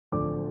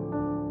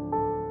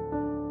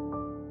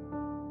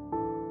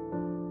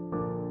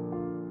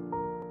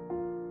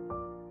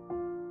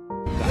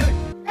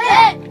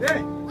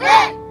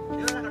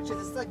Leo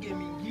tunacheza sasa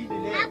game nyingine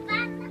leo.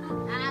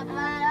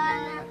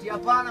 Hapana. Ati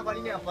hapana, kwa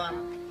nini hapana?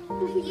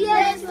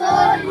 Yes,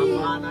 sorry.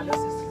 Hapana, leo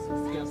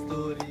sisi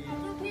story.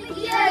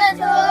 Yes,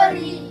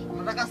 sorry.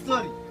 Unataka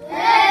story?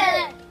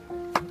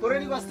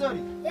 Koreni kwa story?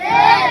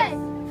 Yes.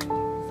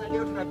 Sasa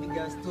leo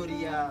tunapiga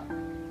story ya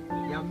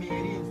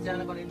Mary,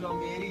 msichana anaitwa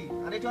Mary.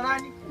 Anaitwa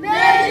nani?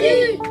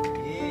 Mary.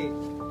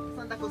 Sasa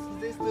nataka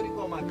usikize story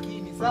kwa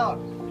makini, sawa?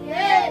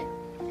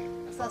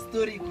 Sasa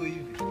story iko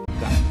hivi.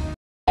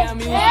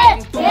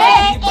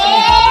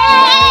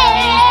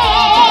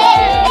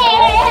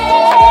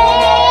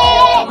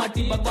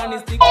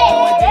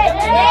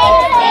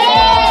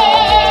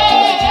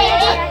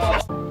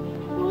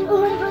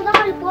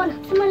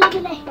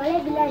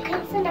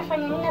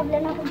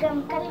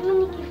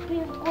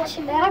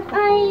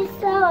 Ai,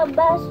 sawa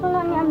basi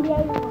unaniambia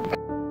hivyo.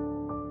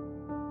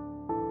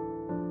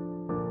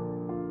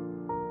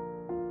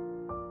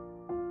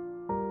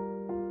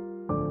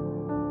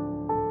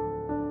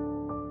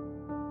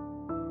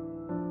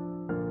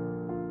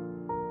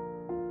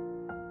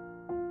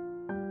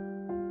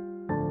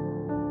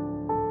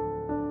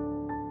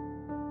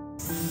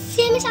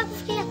 Si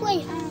nimeshakufikia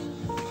kweli?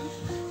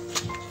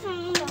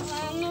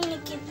 Mimi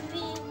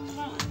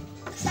kipiga.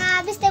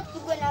 Sawa, basi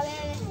kupigwa na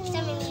wewe.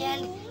 Sasa mimi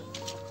niende.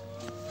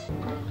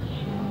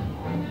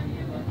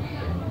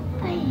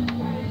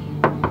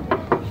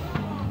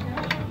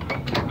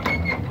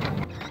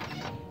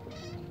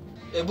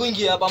 Hebu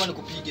ingia hapa ama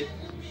nikupige.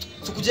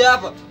 Sikuje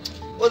hapa.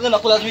 Wewe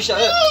unakulazimisha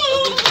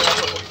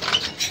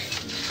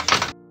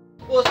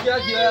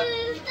Usiaje.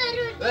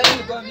 Wewe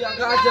nikwambia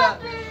kaja.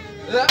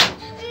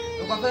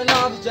 Ukafanya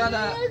wapi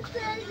jana?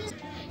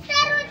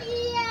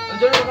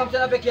 Ndio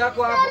ukamtana peke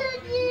yako hapo.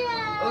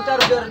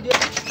 Utarudia.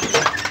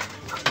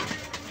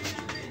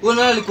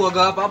 Wewe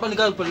alikuaga hapa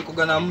nikaa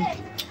palikoga na mtu.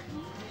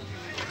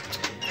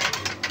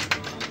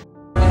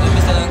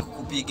 Mimi sana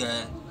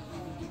kukupiga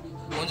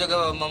Unja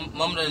kama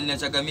mamra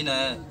aliniachaga mimi na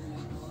yeye.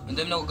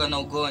 Ndio mimi nakuwa na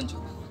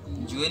ugonjwa.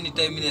 Jueni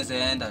time mimi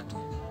naenda tu.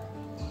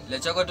 Ile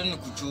chako tu ni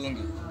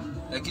kuchunge.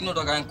 Lakini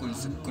utakaye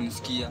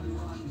kunisikia.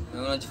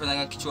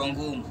 Unajifanya kichwa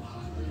ngumu.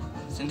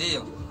 Si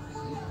ndio?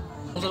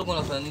 Unza ulikuwa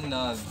unafanya nini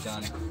na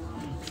vijana?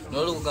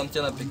 Ndio ulikuwa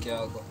mchana peke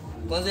yako.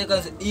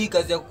 Kwanza hii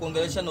kazi ya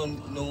kuongelesha na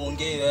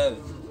uongee wewe.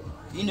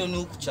 Hii ndio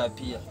ni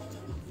kuchapia.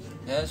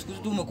 Siku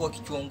zote umekuwa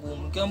kichwa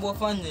ngumu. Ukiambiwa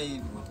fanya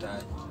hivi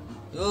utali.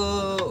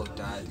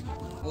 Utali.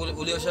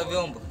 Uliosha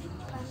vyombo?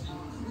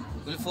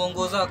 Ulifua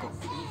nguo zako?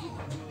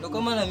 Ndio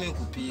kama na mimi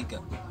kupiga.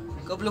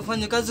 Kabla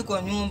ufanye kazi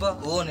kwa nyumba,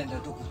 unaenda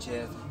tu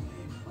kucheza.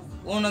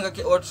 Unaona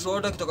watu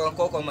wote kutoka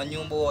kwa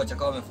manyumba wao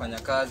wachaka wamefanya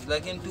kazi,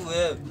 lakini tu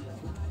wewe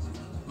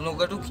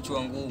unakuwa tu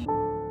kichwa ngumu.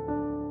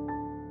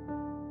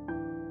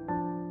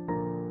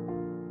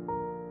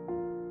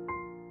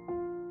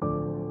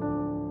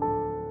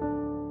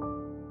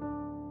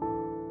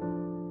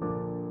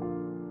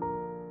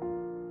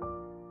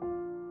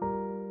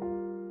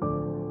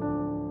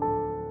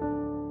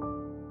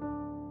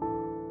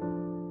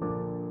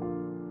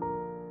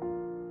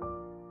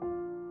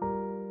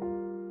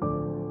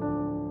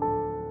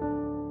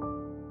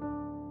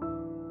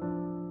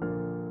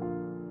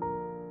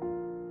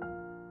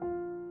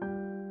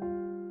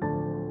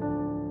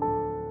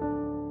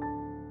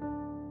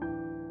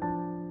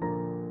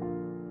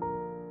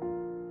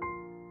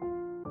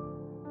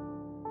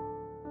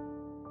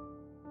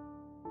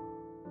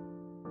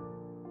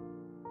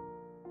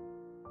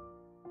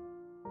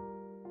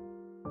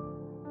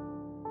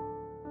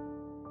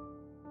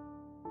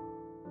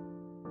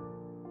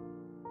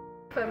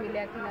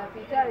 Familia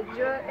kinapita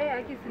jo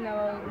haki sina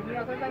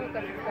wahudumia kwanza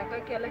nikasista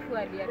kake alafu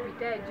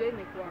aliyapita jo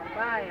imekuwa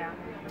mbaya.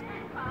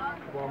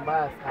 Kwa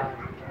mbaya sana.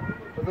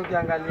 Sasa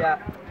ukiangalia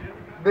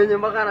venye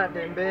mpaka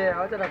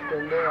anatembea, acha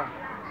atakutembea.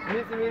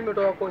 Mimi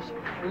nimetoka koshi.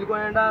 Nilikuwa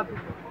naenda wapi?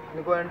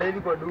 Nilikuwa naenda hivi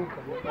kwa duka.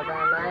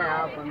 Nikapatana naye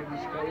hapa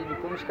nijishika hivi.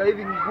 Kumshika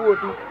hivi nguo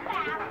tu.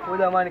 Kwa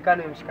jamani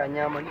kana nimshika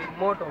nyama, ni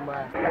moto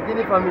mbaya.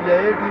 Lakini familia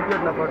yetu pia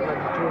tunapata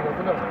tunajichunga.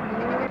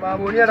 Sasa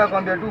Baboni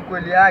atakwambia tu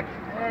kweli yake.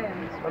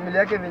 Familia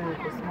yake venye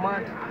iko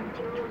smart.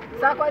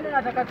 Sasa kwa nini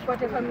unataka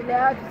tufuate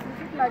familia yetu?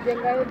 Sisi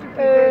tunajenga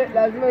yetu.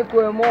 Lazima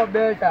ikuwe more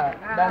better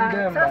than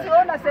them. Sasa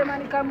wewe unasema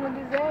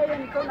nikamuulize yeye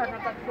nikaona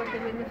nataka tufuate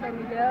venye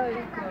familia yao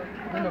iko.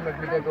 Ndio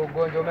umepeleka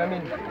ugonjwa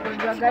umeamini?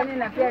 Ugonjwa gani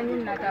na pia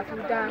nini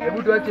natafuta?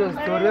 Hebu tuache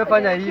story, wewe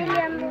fanya hivi.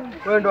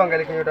 Wewe ndo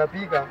angalia kenye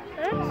utapika.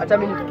 Acha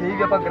mimi nifike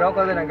hivi hapa grao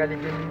kwanza naangalia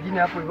kitu kingine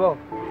hapo hivyo.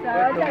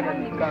 Sawa, acha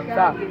nifike.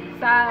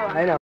 Sawa.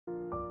 Haina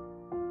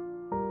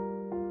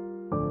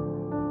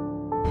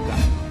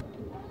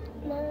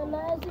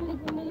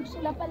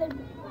Nilishinda pale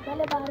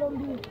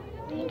Barombi.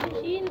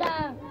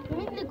 Nilishinda.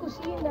 Mimi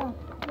nilikushinda.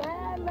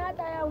 Na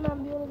hata yeye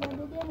unaambia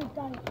unaniambia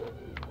nitaki.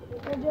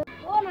 Unajua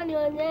wewe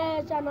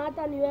unanionyesha na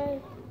hata ni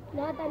wewe.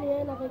 Na hata ni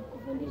wewe na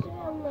kukufundisha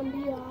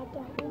unaambia hata.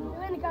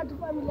 Wewe ni kama tu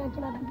familia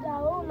kinapita.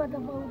 Wewe una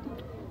tofauti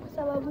kwa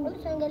sababu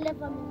usiangalie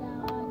familia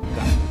yako.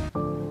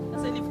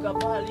 Sasa ilifika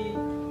pale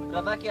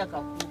bradhake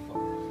akakufa.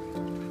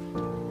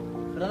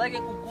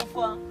 Bradhake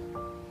kukufa,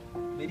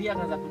 Mary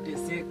akaanza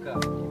kuteseka.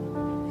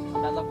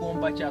 Akaanza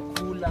kuomba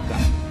chakula.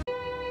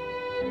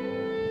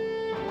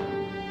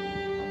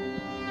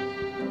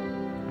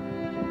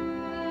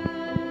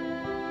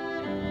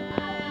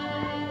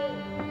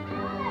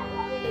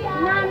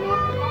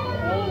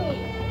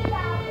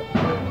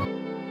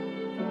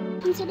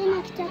 shida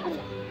na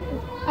chakula.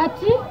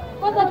 Ati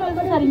kwanza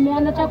tuanze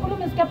salimiana, chakula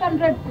umesikia hapa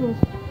 100 cross.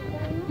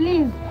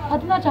 Please,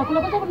 hatuna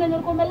chakula. Kwanza kuna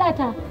nini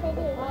umeleta?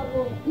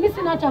 Mimi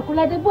sina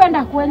chakula. Hebu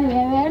enda kwenu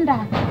wewe,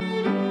 enda.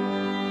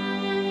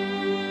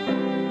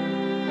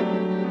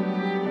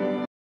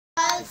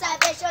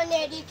 Salvation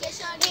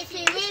education if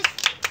you wish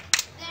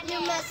you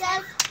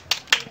myself.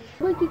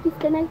 Wiki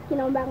kistena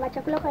kinaombanga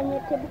chakula kwa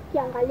nyetebu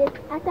kiangalie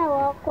hata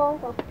wako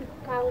kwa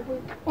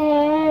kukangu.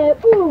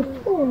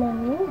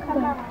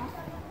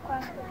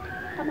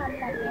 Kama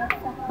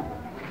mtapesa.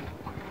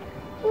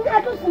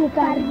 Hata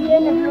usikaribie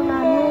na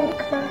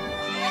tunanuka.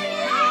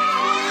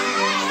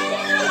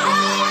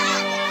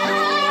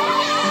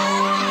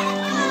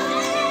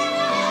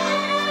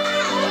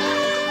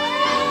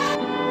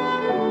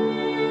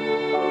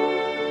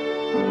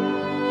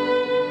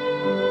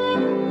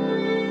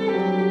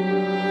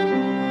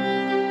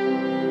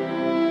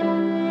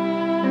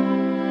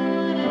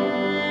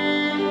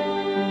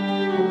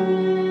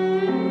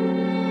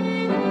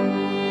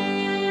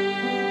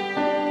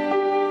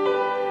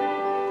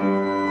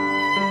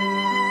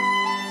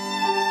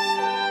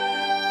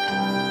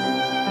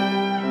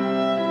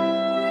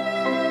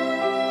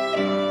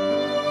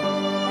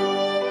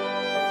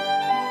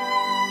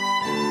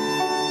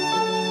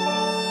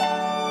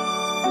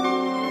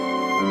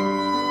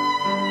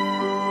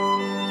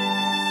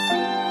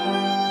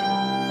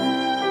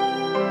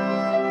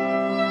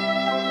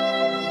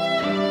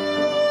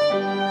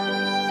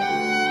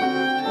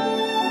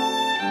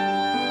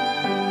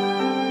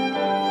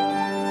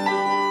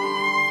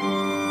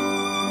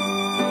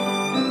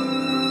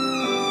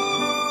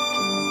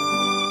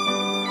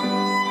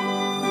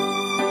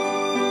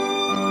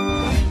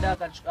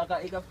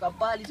 Ikafika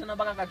pali sana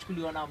mpaka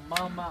akachukuliwa na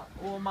mama,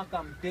 mama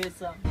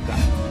kamtesa.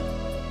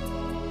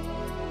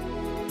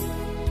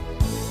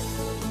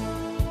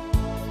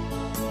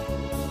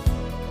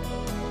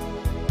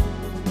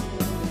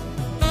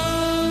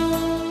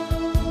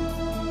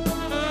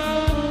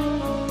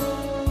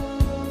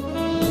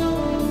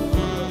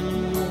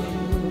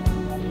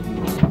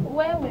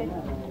 Wewe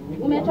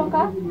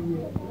umetoka?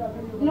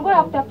 Nilikuwa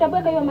nakutafuta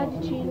bweka hiyo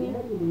maji chini.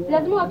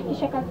 Lazima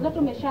uhakikishe kazi zote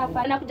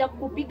umeshafanya na kuja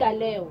kukupiga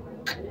leo.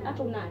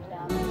 Hata una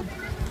adabu.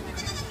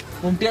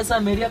 Kumtesa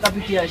Mary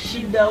akapitia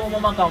shida,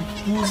 mama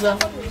kamfukuza.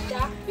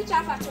 Picha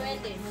hapa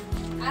twende.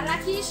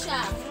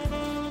 Harakisha.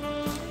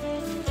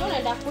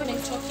 Unaenda kwenda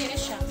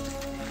kuchokesha.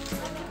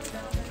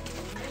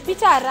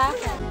 Picha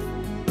haraka.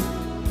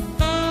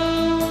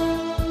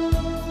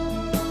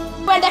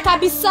 Uende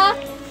kabisa.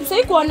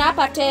 Msai kuona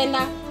hapa tena.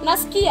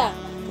 Nasikia?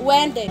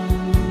 Uende.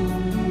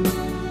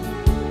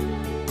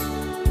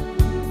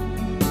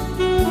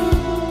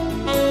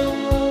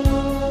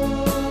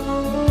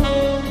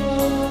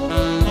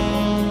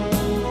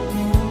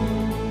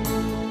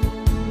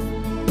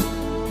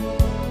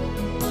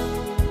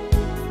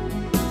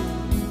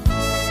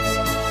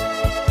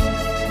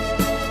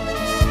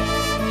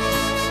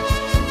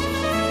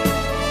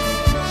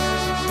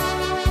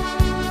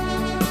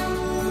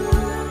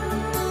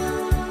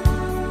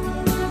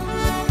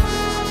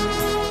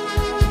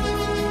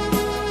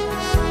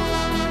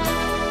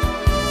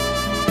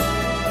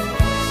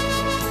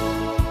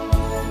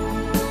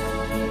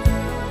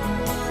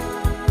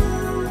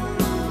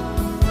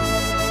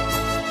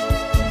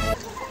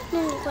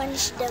 Ni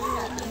shida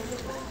mmoja.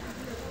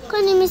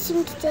 Kwani mimi si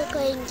mtoto wako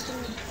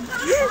wengine?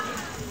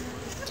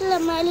 Kila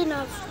mahali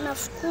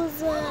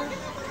nafukuzwa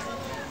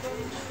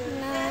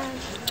na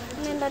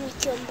nenda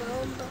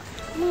nikiombaomba.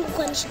 Mungu,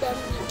 kwani shida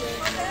mmoja.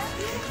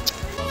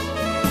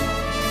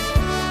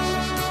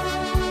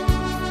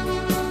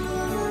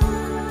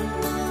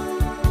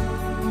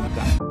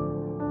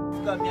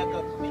 Fika miaka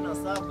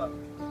 17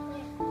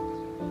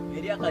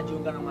 Mary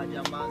akajiunga na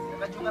majambazi.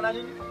 Akajiunga na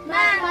nini?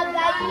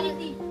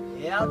 Magaidi.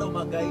 Hao ndo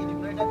magaidi.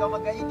 Mnaita kama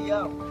magaidi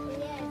hao?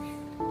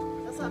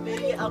 Sasa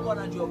Mary hapo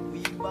anajua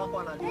kuimba, hapo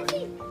anajua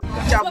nini?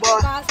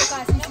 Chaba.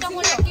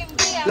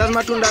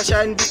 Lazima tunda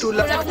shine vitu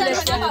la.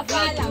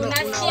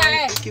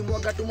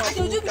 Kimwaga tu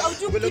mafuta.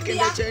 Vile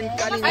kile chain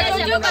kali.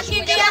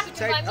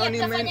 Side on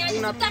men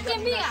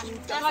unakimbia.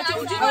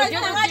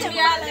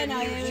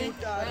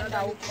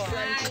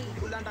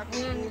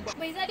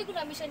 Baizadi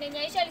kuna mission yenye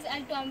Aisha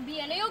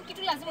alituambia na hiyo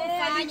kitu lazima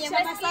ufanye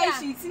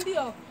basi. Si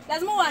ndio?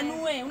 Lazima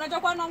uanue. Unajua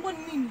kwa nangu ni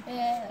nini?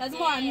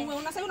 Lazima uanue.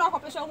 Unasema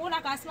unakopesha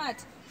uona ka smart.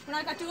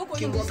 Unakati huko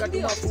hiyo. Kimwaga tu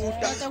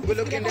mafuta.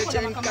 Vile kile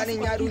chain kali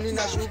nyaru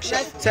ninashukisha.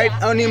 Side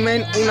on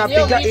men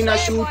unapiga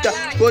inashuta.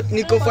 Pot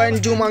niko fine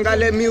juma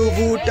ngale mi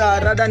uvuta.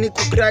 Rada ni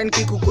kugrind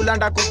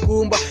kikukulanda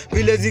kukumba.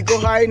 Vile ziko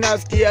high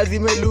nasikia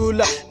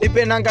zimelula.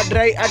 Nipe nanga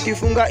dry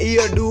atifunga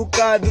hiyo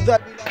duka. Duda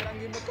bila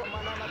rangi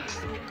mkomana na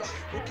kusuka.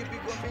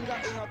 Ukipigwa finga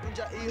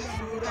unakunja hiyo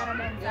sura.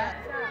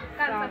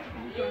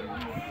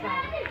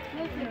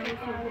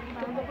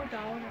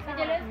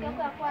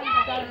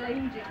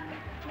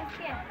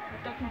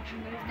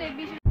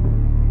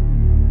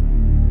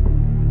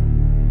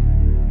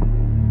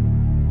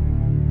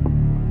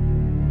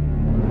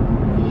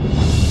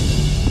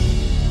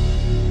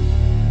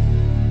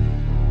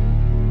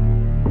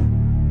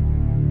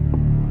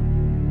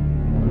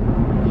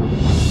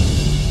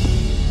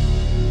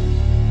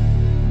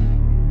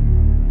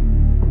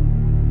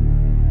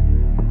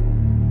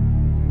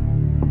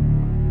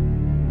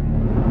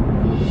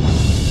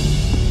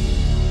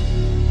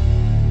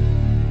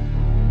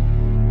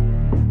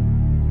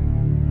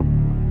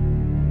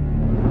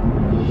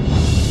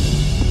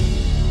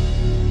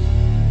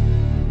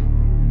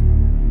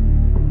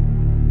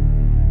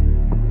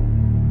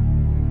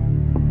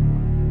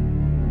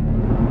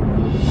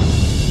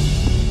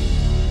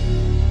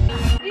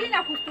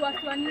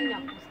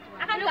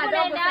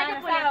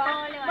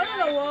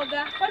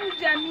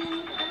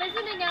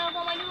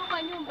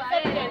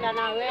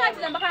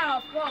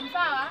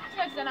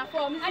 na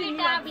form. Hadi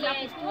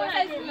tablet.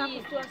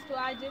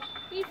 Tunakustoaje?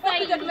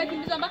 Sasa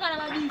Tumekimbizwa mpaka na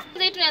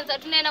mabisi. sasa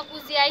tunaenda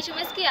kuzia Aisha,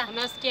 umesikia?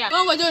 Unasikia?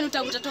 Bongo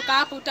njoo utatoka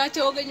hapo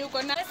utaache oge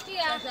nyuko na.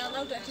 Umesikia?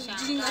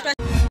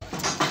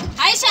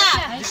 Aisha.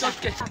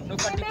 Nitoke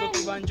nukatiko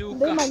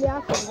kibanjuka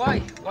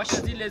ngwai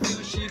washa zile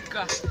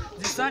ziushika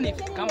zisani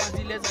kama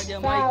zile za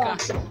Jamaika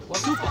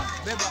wasupa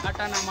beba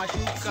hata na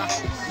mashuka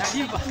na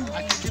diva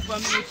akijipa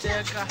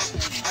miuteka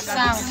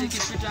akazi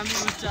kipita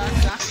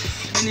miutaka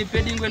mini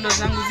pedi ngwelo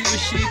zangu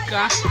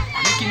ziushika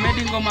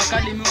nikimedi ngoma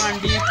kali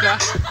miuandika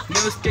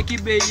niuske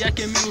kibei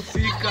yake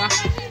miufika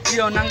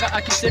hiyo nanga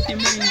akiseti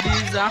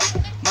miuingiza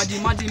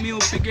maji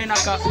miupige na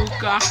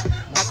kauka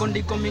na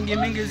kondiko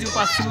mingi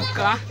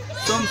ziupasuka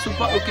Tom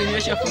super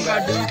ukinyesha funga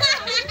duka.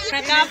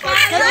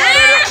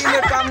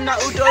 Imekamna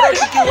utoro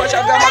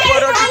tukiwasha kama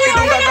koro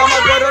tukidunga kama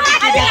koro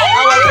tukidi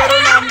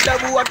awatoro na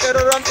mtabu wa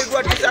keroro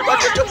mpigwa tisa kwa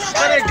kecho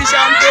karetisha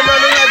mpelo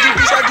na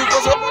jibisha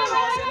jukoso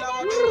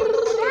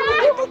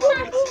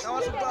na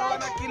wasupa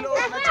wana kilo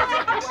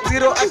na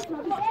zero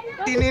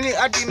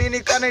ati nini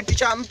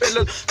kanetisha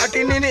mpelo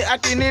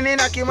ati nini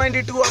na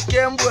kimaindi tu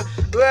wakembwe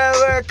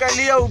wewe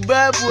kalia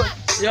ubebwe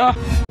yeah.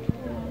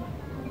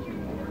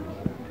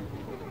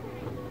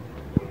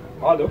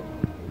 Halo.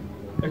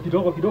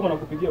 Kidogo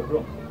nakupigia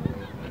bro.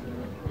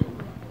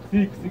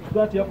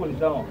 6:30 hapo ni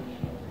sawa.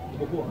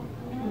 Uko.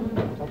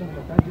 Sasa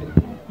mtakaje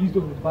hizo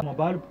mfano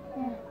bulb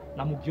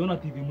na mkiona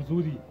TV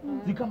mzuri.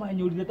 Si kama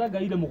yenye uliletaga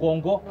ile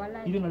mgongo,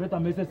 ile inaleta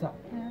mesesa.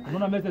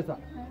 Unaona mesesa?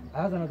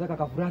 Sasa nataka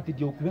kafurati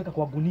ndio ukiweka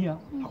kwa gunia,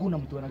 hakuna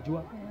mtu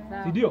anajua.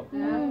 Si ndio?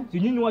 Si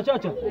nyinyi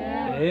wachacha?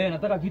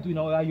 Nataka kitu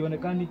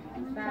inaonekani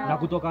na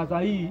kutoka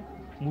saa hii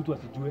mtu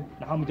asijue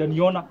na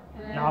hamjaniona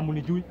na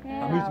hamunijui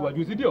na mimi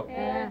siwajui, si ndio?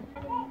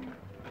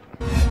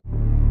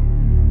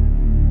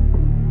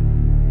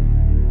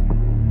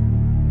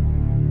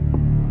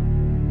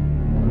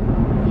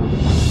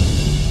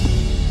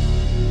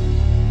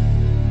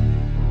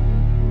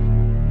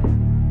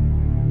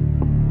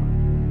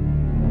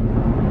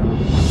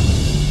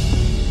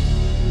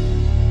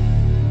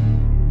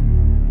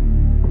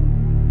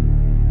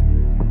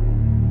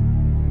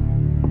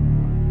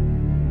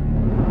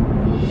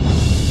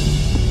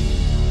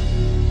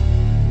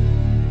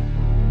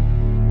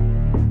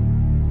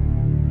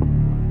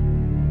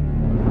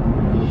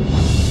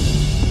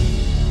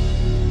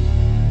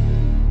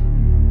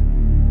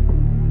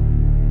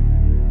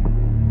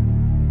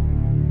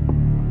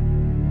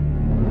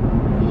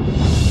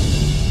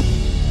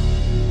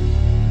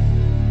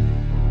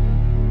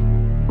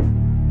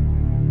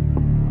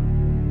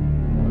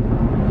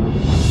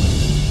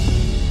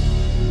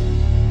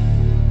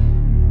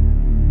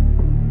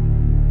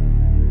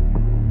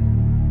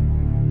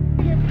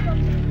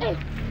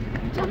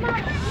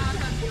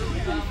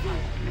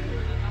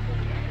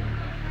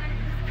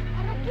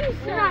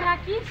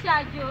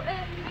 Harakisha jo.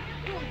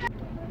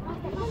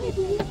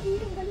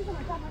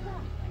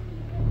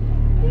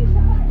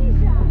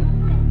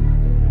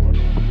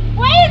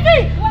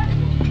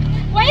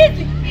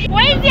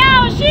 Waizi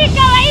hao,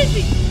 shika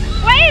waizi.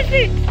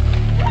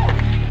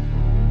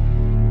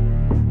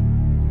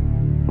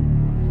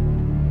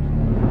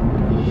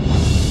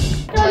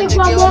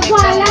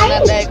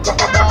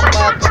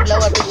 kabla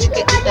watushike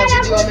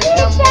itabidi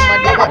wamekama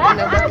madawa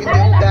inabaki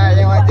ndio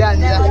mdaya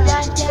wajanja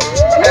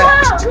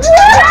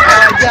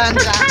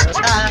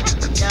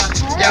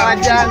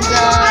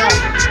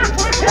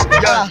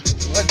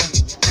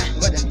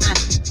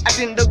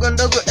ati ndogo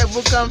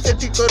ebuka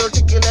mseti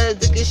koroti kila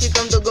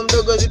zikishika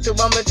mdogo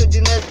zitubambe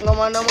tujines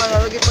ngoma na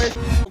rogi pesa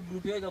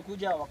group yao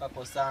kuja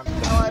wakakosana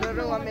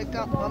waroro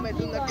wamekaa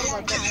wamedunga tu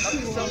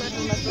wakisonga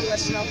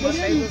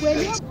tunakosa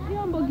hizo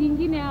vyombo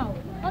kingine hao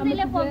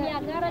ile form ya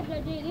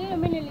garage hiyo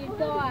mimi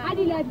nilitoa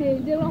hadi la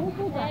tende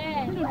wakukupa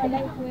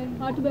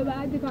watubeba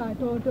hadi kwa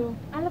watoto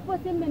alafu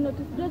sema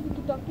notice dozi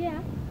kitokea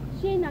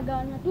shei na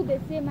gawana tu the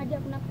same hadi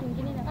kuna kitu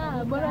kingine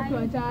na bora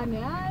tuachane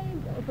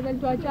afadhali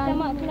tuachane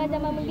tuna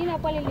jamaa mwingine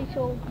pale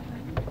lisho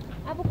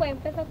hapo kwa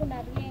M-Pesa kuna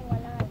ring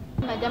wala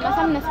na jamaa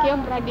sasa mnasikia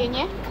mradi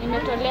yenye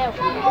imetolewa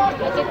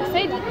aje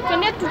kusaidia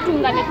twende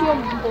tutungane tu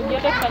mbogo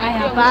yote kwa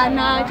hiyo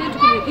hapana aje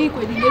tukili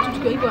kwa ajili yetu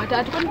tukiwa hivyo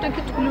watatu kwani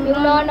tutaki tukulunga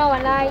unaona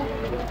walai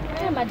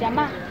sema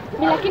jamaa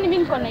lakini mimi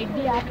niko na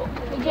idea hapo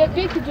je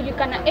pia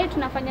kijulikana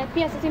tunafanya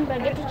pia sisi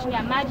mradi wetu chini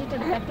ya maji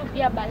tutatu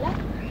pia bala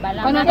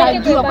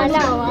Wanatajua kwa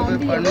sababu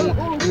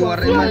ni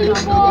warema ni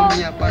mdogo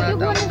mimi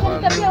hapana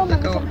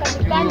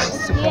tamu.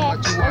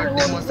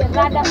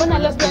 Baada mbona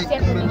leo pia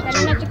sisi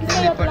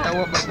tunachokisema pata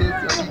wa babesi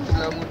kila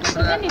mtu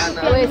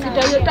ana. Wewe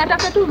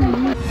sitataka tu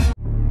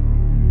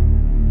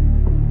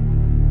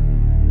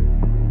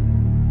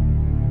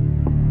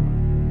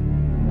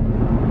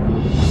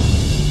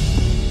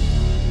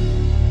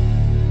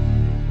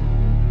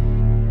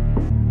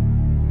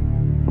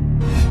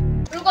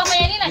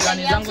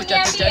Jirani zangu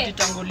chati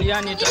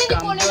tanguliani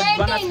takamdo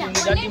bana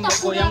simdadi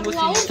mko yangu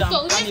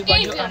simtamkani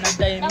bado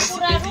anadai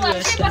mimi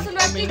western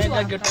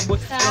amenega getubo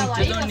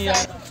mchezoni ya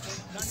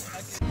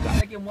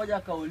kake mmoja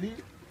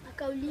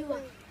akauliwa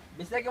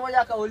Besi yake moja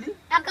akauliwa.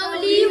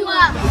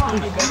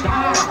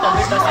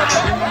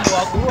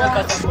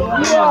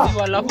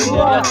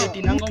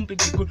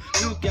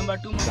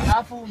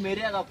 Alafu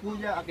Mary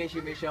akakuja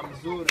akaishimisha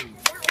mzuri.